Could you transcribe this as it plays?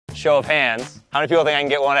show of hands, how many people think I can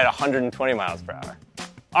get one at 120 miles per hour?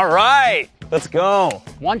 All right, let's go.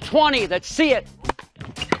 120, let's see it.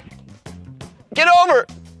 Get over.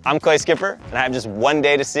 I'm Clay Skipper, and I have just one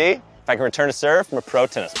day to see if I can return a serve from a pro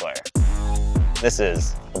tennis player. This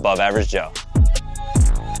is Above Average Joe.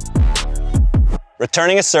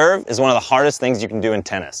 Returning a serve is one of the hardest things you can do in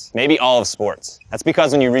tennis, maybe all of sports. That's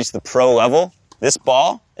because when you reach the pro level, this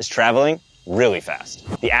ball is traveling really fast.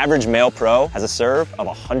 The average male pro has a serve of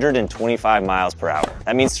 125 miles per hour.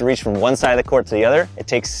 That means to reach from one side of the court to the other, it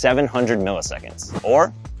takes 700 milliseconds,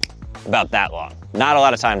 or about that long. Not a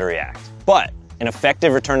lot of time to react. But an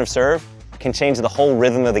effective return of serve can change the whole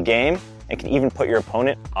rhythm of the game and can even put your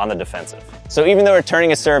opponent on the defensive. So even though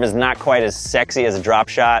returning a serve is not quite as sexy as a drop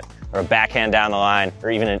shot or a backhand down the line or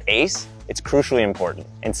even an ace, it's crucially important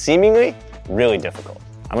and seemingly really difficult.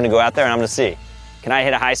 I'm gonna go out there and I'm gonna see, can I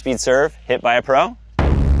hit a high-speed serve hit by a pro?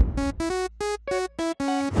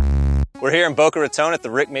 We're here in Boca Raton at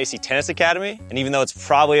the Rick Macci Tennis Academy, and even though it's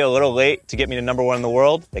probably a little late to get me to #1 in the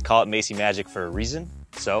world, they call it Macci Magic for a reason.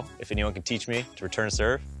 So if anyone can teach me to return a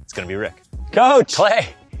serve, it's gonna be Rick. Coach! Clay!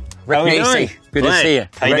 Rick Macci. Good to see you.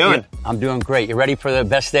 How you doing? I'm doing great. You ready for the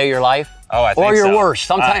best day of your life? Oh, I think so. Or your worst.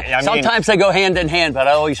 Sometimes they go hand in hand, but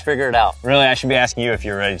I always figure it out. Really, I should be asking you if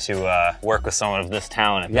you're ready to work with someone of this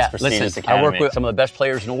talent at this prestigious academy. I work with some of the best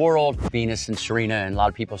players in the world, Venus and Serena, and a lot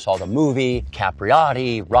of people saw the movie,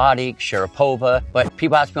 Capriati, Roddick, Sharapova. But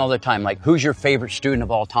people ask me all the time, like, who's your favorite student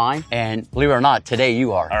of all time? And believe it or not, today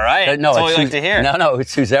you are. All right. No, that's what we like to hear. No,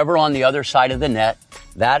 it's who's ever on the other side of the net,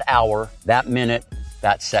 that hour, that minute,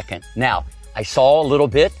 that second. Now, I saw a little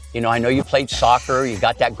bit. You know, I know you played soccer, you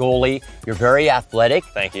got that goalie, you're very athletic.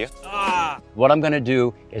 Thank you. What I'm gonna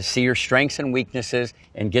do is see your strengths and weaknesses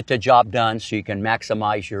and get the job done so you can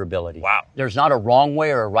maximize your ability. Wow. There's not a wrong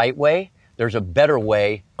way or a right way. There's a better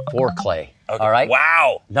way for Clay. Okay. All right?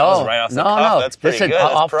 Wow. No, that was right off the cuff. That's pretty Listen, good.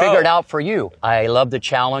 I'll That's figure it out for you. I love the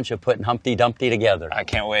challenge of putting Humpty Dumpty together. I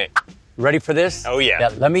can't wait. Ready for this? Oh, yeah.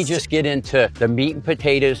 Let me just get into the meat and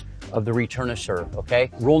potatoes of the return of serve, okay?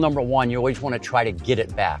 Rule number 1, you always want to try to get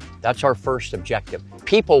it back. That's our first objective.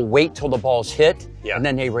 People wait till the ball's hit, and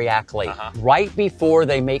then they react late. Right before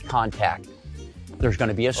they make contact, there's going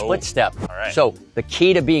to be a split step. All right. So the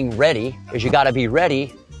key to being ready is you got to be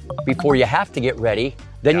ready before you have to get ready.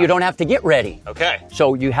 Then you don't have to get ready. Okay.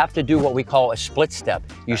 So you have to do what we call a split step.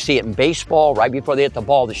 You see it in baseball, right before they hit the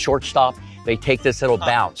ball, the shortstop, they take this little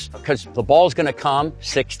bounce because the ball's going to come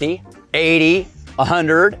 60, 80,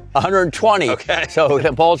 100, 120. Okay. So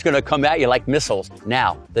the ball's going to come at you like missiles.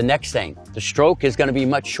 Now, the next thing, the stroke is going to be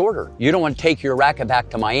much shorter. You don't want to take your racket back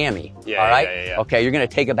to Miami. Yeah, all right? yeah. Okay, you're going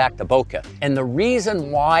to take it back to Boca. And the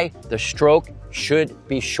reason why the stroke should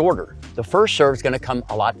be shorter, the first serve is going to come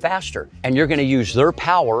a lot faster, and you're going to use their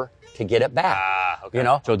power to get it back. Okay. You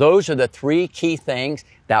know, so those are the 3 key things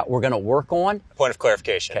that we're going to work on. Point of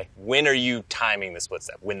clarification. Okay. When are you timing the split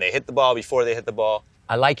step? When they hit the ball, before they hit the ball?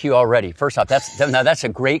 I like you already. First off, that's a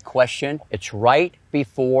great question. It's right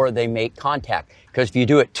before they make contact. Because if you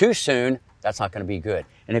do it too soon, that's not going to be good.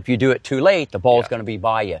 And if you do it too late, the ball's going to be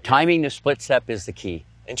by you. Timing the split step is the key.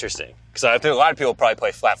 Interesting. Because I think a lot of people probably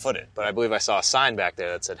play flat-footed, but I believe I saw a sign back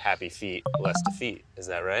there that said happy feet, less defeat. Is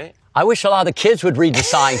that right? I wish a lot of the kids would read the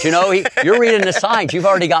signs. You know, you're reading the signs. You've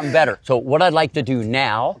already gotten better. So what I'd like to do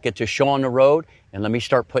now, get to show on the road, and let me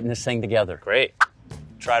start putting this thing together. Great.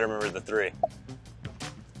 Try to remember the 3.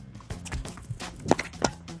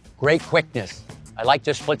 Great quickness. I like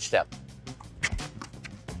this split step.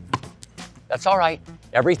 That's all right.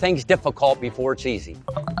 Everything's difficult before it's easy.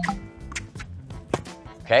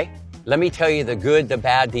 Okay? Let me tell you the good, the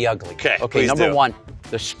bad, the ugly. Okay, number 1,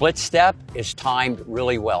 the split step is timed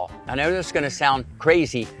really well. I know this is going to sound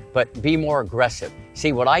crazy, but be more aggressive.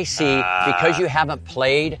 See, what I see, because you haven't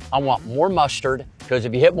played, I want more mustard, because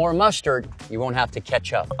if you hit more mustard, you won't have to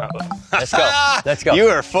catch up. Let's go. Let's go. You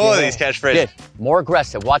are full of these catchphrases. Good. More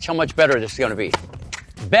aggressive. Watch how much better this is going to be.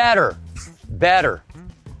 Better. Better.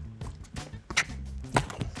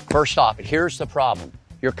 First off, here's the problem.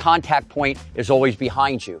 Your contact point is always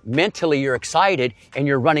behind you. Mentally, you're excited, and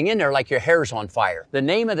you're running in there like your hair's on fire. The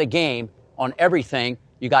name of the game on everything,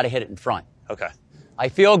 you got to hit it in front. Okay. I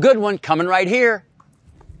feel a good one coming right here.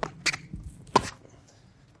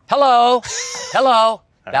 Hello. Hello.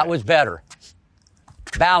 That was better.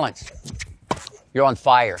 Balance. You're on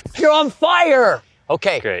fire. You're on fire.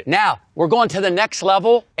 Okay. Great. Now, we're going to the next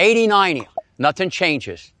level, 80-90. Nothing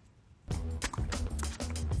changes.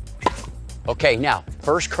 Okay, now,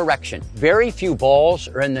 first correction. Very few balls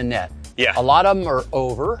are in the net. Yeah. A lot of them are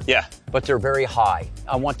over. Yeah. but they're very high.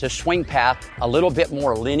 I want the swing path a little bit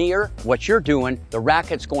more linear. What you're doing, the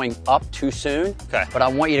racket's going up too soon, okay, but I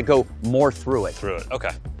want you to go more through it. Through it,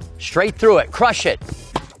 okay. Straight through it, crush it.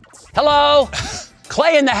 Hello,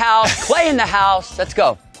 Clay in the house, Clay in the house. Let's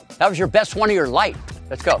go. That was your best one of your life.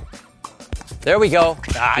 Let's go. There we go.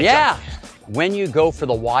 Yeah. When you go for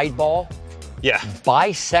the wide ball,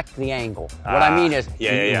 bisect the angle. What I mean is,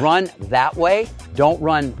 run that way, don't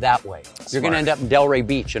run that way. Smart. You're going to end up in Delray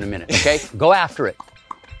Beach in a minute, okay? Go after it.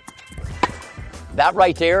 That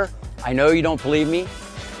right there, I know you don't believe me,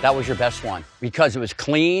 that was your best one because it was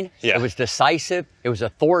clean, it was decisive, it was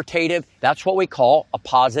authoritative. That's what we call a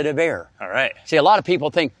positive error. All right. See, a lot of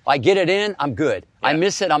people think, I get it in, I'm good. I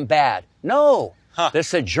miss it, I'm bad. No, this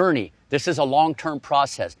is a journey. This is a long-term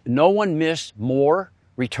process. No one missed more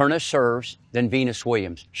return of serves than Venus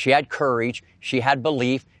Williams. She had courage, she had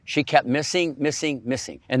belief, she kept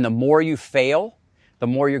missing. And the more you fail, the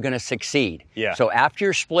more you're going to succeed. Yeah. So after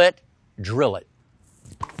your split, drill it.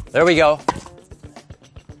 There we go.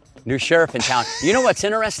 New sheriff in town. You know what's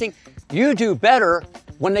interesting? You do better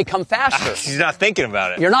when they come faster. She's not thinking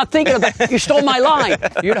about it. You're not thinking about it. You stole my line.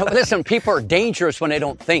 You know, listen, people are dangerous when they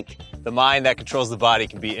don't think. The mind that controls the body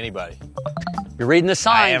can beat anybody. You're reading the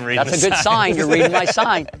sign. I am reading That's a good sign. You're reading my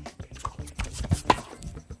sign.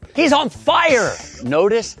 He's on fire.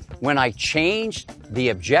 Notice when I changed the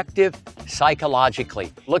objective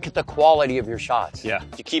psychologically. Look at the quality of your shots. Yeah.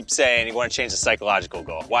 You keep saying you want to change the psychological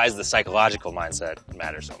goal. Why does the psychological mindset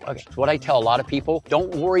matter so much? Okay. What I tell a lot of people,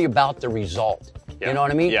 don't worry about the result. Yeah. You know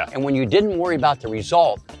what I mean? Yeah. And when you didn't worry about the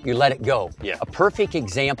result, you let it go. Yeah. A perfect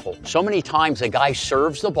example. So many times a guy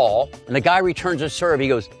serves the ball and the guy returns a serve. He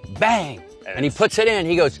goes, bang. And he puts it in.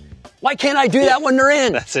 He goes, why can't I do that when they're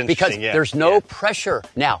in? That's interesting. Because there's no pressure.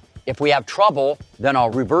 Now, if we have trouble, then I'll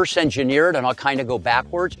reverse engineer it and I'll kind of go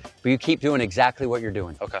backwards. But you keep doing exactly what you're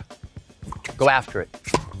doing. Okay. Go after it.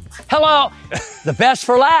 Hello. The best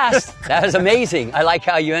for last. That was amazing. I like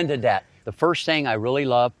how you ended that. The first thing I really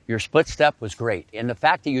love, your split step was great. And the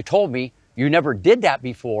fact that you told me you never did that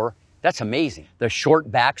before, that's amazing. The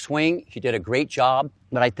short backswing, you did a great job.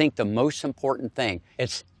 But I think the most important thing,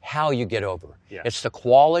 it's how you get over. Yeah. It's the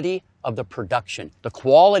quality of the production. The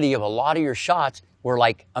quality of a lot of your shots were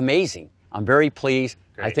like amazing. I'm very pleased.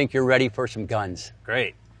 Great. I think you're ready for some guns.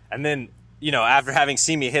 Great. And then, you know, after having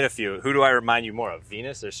seen me hit a few, who do I remind you more of,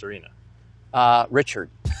 Venus or Serena? Richard.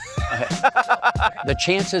 The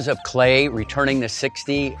chances of Clay returning the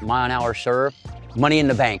 60-mile-an-hour serve, money in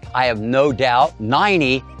the bank. I have no doubt.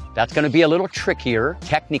 90, that's going to be a little trickier.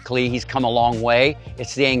 Technically, he's come a long way.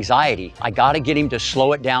 It's the anxiety. I got to get him to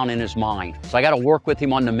slow it down in his mind. So I got to work with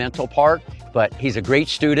him on the mental part. But he's a great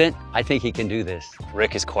student. I think he can do this.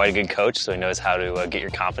 Rick is quite a good coach, so he knows how to get your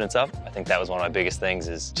confidence up. I think that was one of my biggest things,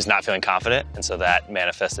 is just not feeling confident. And so that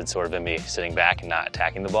manifested sort of in me sitting back and not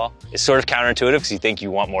attacking the ball. It's sort of counterintuitive because you think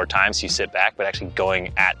you want more time, so you sit back, but actually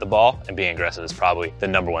going at the ball and being aggressive is probably the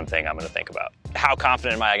 #1 thing I'm going to think about. How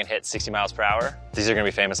confident am I can hit 60 miles per hour? These are going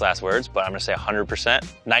to be famous last words, but I'm going to say 100%.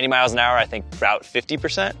 90 miles an hour, I think about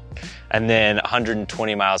 50%. And then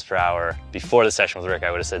 120 miles per hour. Before the session with Rick,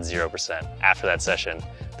 I would have said 0%. After that session,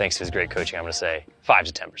 thanks to his great coaching, I'm going to say 5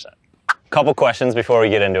 to 10%. Couple questions before we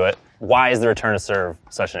get into it. Why is the return to serve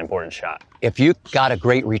such an important shot? If you got a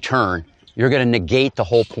great return, you're going to negate the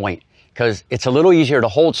whole point, because it's a little easier to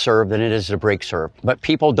hold serve than it is to break serve. But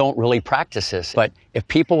people don't really practice this. But if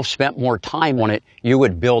people spent more time on it, you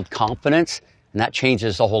would build confidence. And that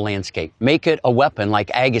changes the whole landscape. Make it a weapon like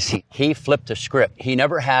Agassi. He flipped the script. He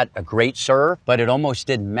never had a great serve, but it almost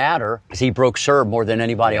didn't matter because he broke serve more than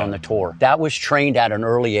anybody on the tour. That was trained at an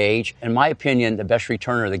early age. In my opinion, the best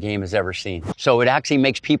returner the game has ever seen. So it actually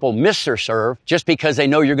makes people miss their serve just because they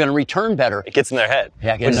know you're going to return better. It gets in their head.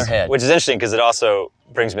 Yeah, in their head. Which is interesting because it also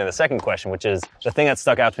brings me to the second question, which is the thing that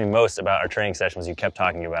stuck out to me most about our training session was you kept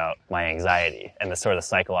talking about my anxiety and the sort of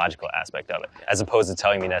psychological aspect of it, as opposed to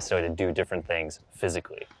telling me necessarily to do different things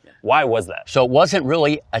physically. Why was that? So it wasn't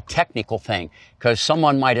really a technical thing, because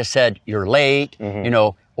someone might have said you're late, you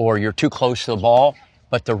know, or you're too close to the ball.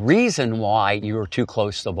 But the reason why you were too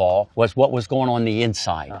close to the ball was what was going on the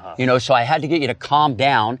inside. You know, so I had to get you to calm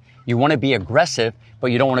down. You want to be aggressive,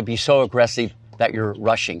 but you don't want to be so aggressive that you're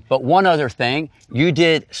rushing. But one other thing, you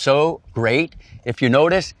did so great. If you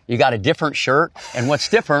notice, you got a different shirt. And what's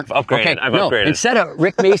different? I've upgraded. Instead of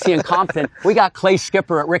Rick Macci and Compton, we got Clay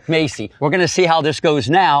Skipper at Rick Macci. We're going to see how this goes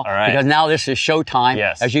now. All right. Because now this is showtime.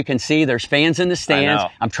 Yes. As you can see, there's fans in the stands.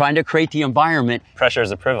 I'm trying to create the environment. Pressure is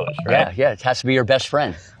a privilege, right? Yeah, it has to be your best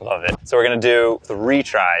friend. Love it. So we're going to do 3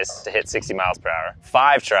 tries to hit 60 miles per hour,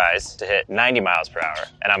 5 tries to hit 90 miles per hour,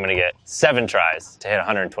 and I'm going to get 7 tries to hit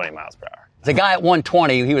 120 miles per hour. The guy at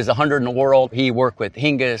 120, he was 100 in the world. He worked with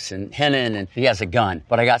Hingis and Henin, and he has a gun.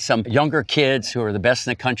 But I got some younger kids who are the best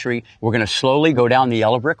in the country. We're going to slowly go down the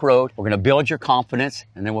yellow brick road. We're going to build your confidence,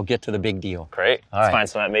 and then we'll get to the big deal. Great. All Let's right. find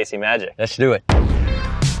some of that Macci magic. Let's do it.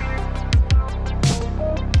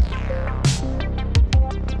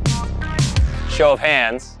 Show of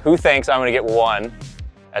hands. Who thinks I'm going to get one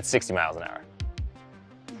at 60 miles an hour?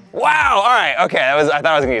 Wow, all right, okay, I thought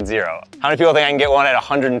I was gonna get 0. How many people think I can get one at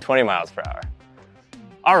 120 miles per hour?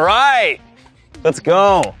 All right, let's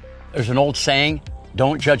go. There's an old saying,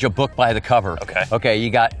 don't judge a book by the cover. Okay. Okay, you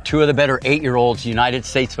got 2 of the better 8-year-olds, United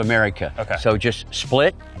States of America. Okay. So just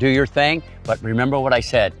split, do your thing, but remember what I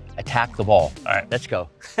said, attack the ball. All right. Let's go.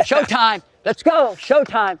 Showtime, let's go,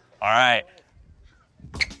 showtime. All right.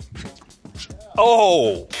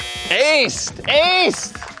 Oh,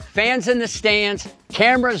 aced. Fans in the stands,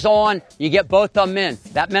 cameras on, you get both of them in.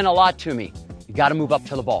 That meant a lot to me. You got to move up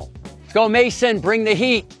to the ball. Let's go, Mason, bring the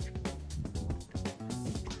heat.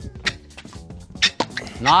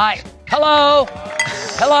 Nice. Hello.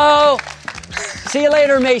 See you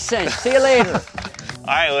later, Mason. See you later. All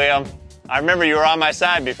right, Liam. I remember you were on my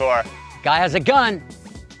side before. Guy has a gun.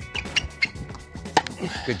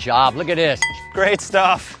 Good job. Look at this. Great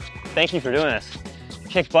stuff. Thank you for doing this.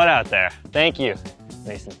 Kick butt out there. Thank you.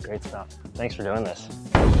 Mason, great stuff. Thanks for doing this.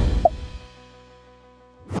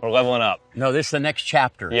 We're leveling up. No, this is the next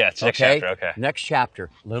chapter. Yeah, it's next chapter, okay. Next chapter.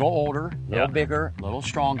 Little older, little bigger, little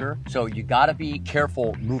stronger. So you got to be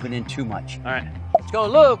careful moving in too much. All right. Let's go,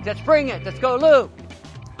 Luke. Let's bring it. Let's go, Luke.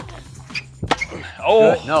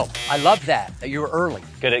 Oh. Good. No, I love that you were early.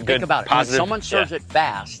 Good. Think about it. Positive. When someone serves it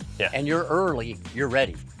fast and you're early, you're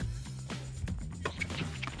ready.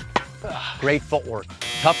 Great footwork.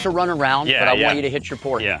 Tough to run around, but I want you to hit your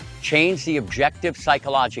port. Yeah. Change the objective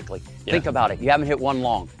psychologically. Think about it. You haven't hit one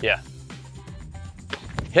long. Yeah.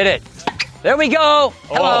 Hit it. There we go.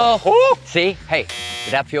 Hello. Oh. See? Hey,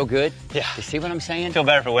 did that feel good? Yeah. You see what I'm saying? I feel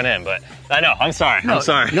better if it went in, but I know. I'm sorry. No, I'm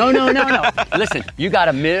sorry. No. Listen, you got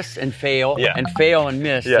to miss and fail and fail and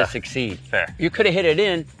miss to succeed. Fair. You could have hit it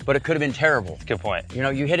in, but it could have been terrible. Good point. You know,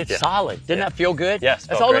 you hit it solid. Didn't that feel good? Yes.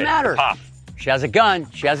 That's all great. that matters. Pop. She has a gun.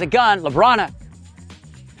 Lebrana.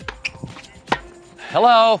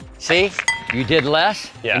 Hello. See? You did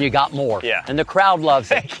less and you got more. Yeah. And the crowd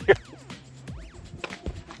loves it. Thank you.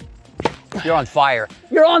 You're on fire.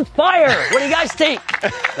 You're on fire. What do you guys think?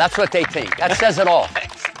 That's what they think. That says it all.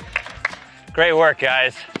 Thanks. Great work,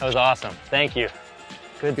 guys. That was awesome. Thank you.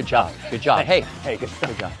 Good job. Good job. Hey, good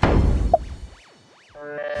job.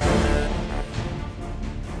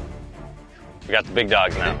 We got the big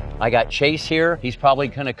dogs now. I got Chase here. He's probably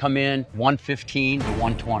going to come in 115 to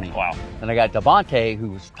 120. Wow. And I got Devontae,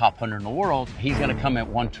 who's top 100 in the world. He's going to come at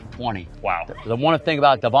 120. Wow. The one thing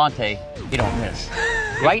about Devontae, he don't miss.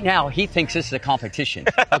 Right now, he thinks this is a competition.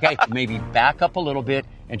 Okay, maybe back up a little bit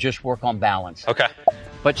and just work on balance. Okay.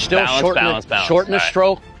 But still balance. shorten the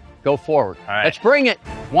stroke, go forward. All right. Let's bring it.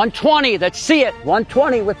 120, let's see it.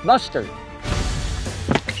 120 with mustard.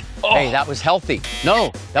 Oh. Hey, that was healthy.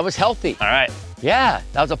 No, that was healthy. All right. Yeah,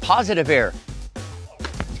 that was a positive air.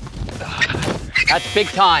 That's big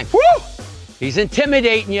time. Woo! He's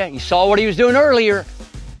intimidating you. You saw what he was doing earlier.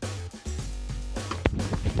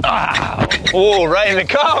 Oh, right in the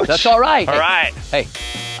coach. That's all right. All right. Hey,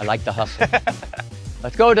 I like the hustle.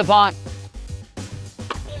 Let's go, Devon.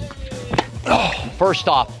 First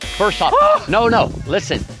off. No,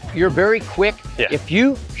 listen. You're very quick. Yeah. If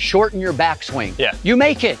you shorten your backswing, you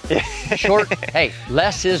make it. Short. Hey,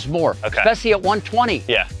 less is more. Okay. Especially at 120.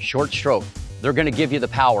 Yeah. Short stroke. They're going to give you the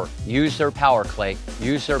power. Use their power, Clay.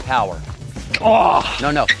 Use their power. Oh.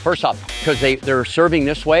 No. First off, because they're serving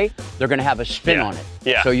this way, they're going to have a spin on it.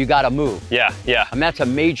 Yeah. So you got to move. Yeah. And that's a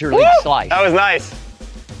major league slice. That was nice.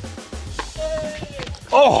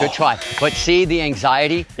 Oh. Good try. But see the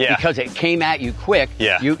anxiety? Yeah. Because it came at you quick,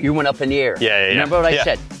 you went up in the air. Yeah. Remember what I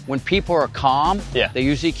said? When people are calm, they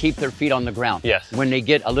usually keep their feet on the ground. Yes. When they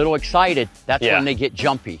get a little excited, that's when they get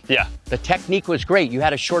jumpy. Yeah. The technique was great. You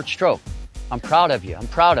had a short stroke. I'm proud of you.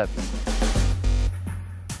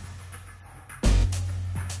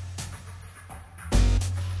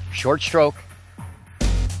 Short stroke.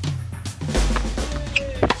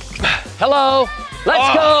 Hello.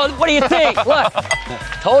 Let's go. What do you think? Look,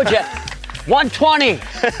 told you. 120.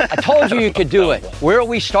 I told you could do it. Where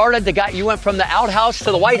we started, you went from the outhouse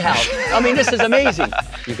to the White House. I mean, this is amazing.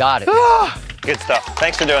 You got it. Good stuff.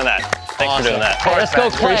 Thanks for doing that. Thanks for doing that. Hey, let's go,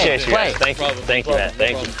 Clay. Appreciate you guys. Thank you, man.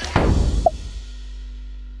 Thank you.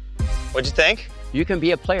 What'd you think? You can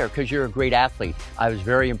be a player because you're a great athlete. I was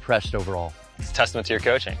very impressed overall. It's a testament to your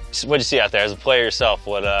coaching. What'd you see out there? As a player yourself,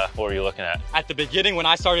 what were you looking at? At the beginning, when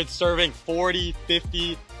I started serving 40,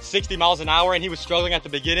 50, 60 miles an hour, and he was struggling at the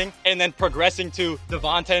beginning, and then progressing to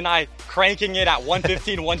Devonta and I cranking it at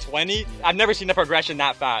 115, 120. I've never seen the progression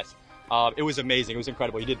that fast. It was amazing. It was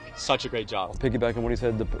incredible. You did such a great job. Piggybacking on what he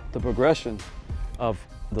said, the progression of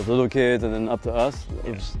the little kids and then up to us,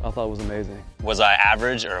 I thought it was amazing. Was I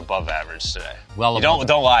average or above average today? Well, don't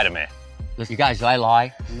lie to me. Listen, you guys, do I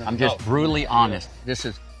lie? No. I'm just brutally honest. This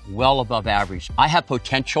is well above average. I have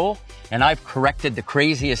potential, and I've corrected the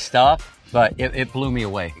craziest stuff, but it blew me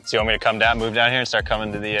away. So you want me to come down, move down here, and start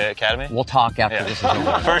coming to the academy? We'll talk after this is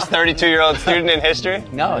over. First 32-year-old student in history?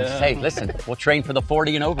 No, hey, listen, we'll train for the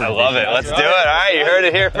 40 and over. I love it. Let's do it. All right, you heard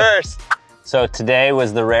it here first. So today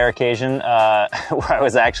was the rare occasion where I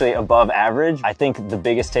was actually above average. I think the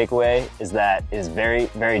biggest takeaway is that it is very,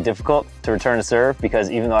 very difficult to return a serve because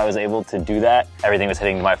even though I was able to do that, everything was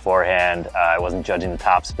hitting my forehand. I wasn't judging the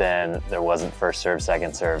top spin. There wasn't first serve,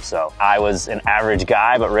 second serve. So I was an average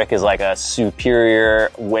guy, but Rick is like a superior,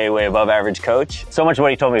 way, way above average coach. So much of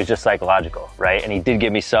what he told me was just psychological, right? And he did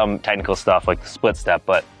give me some technical stuff like the split step,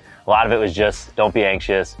 but a lot of it was just don't be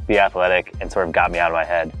anxious, be athletic, and sort of got me out of my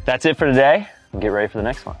head. That's it for today. We'll get ready for the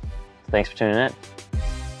next one. Thanks for tuning in.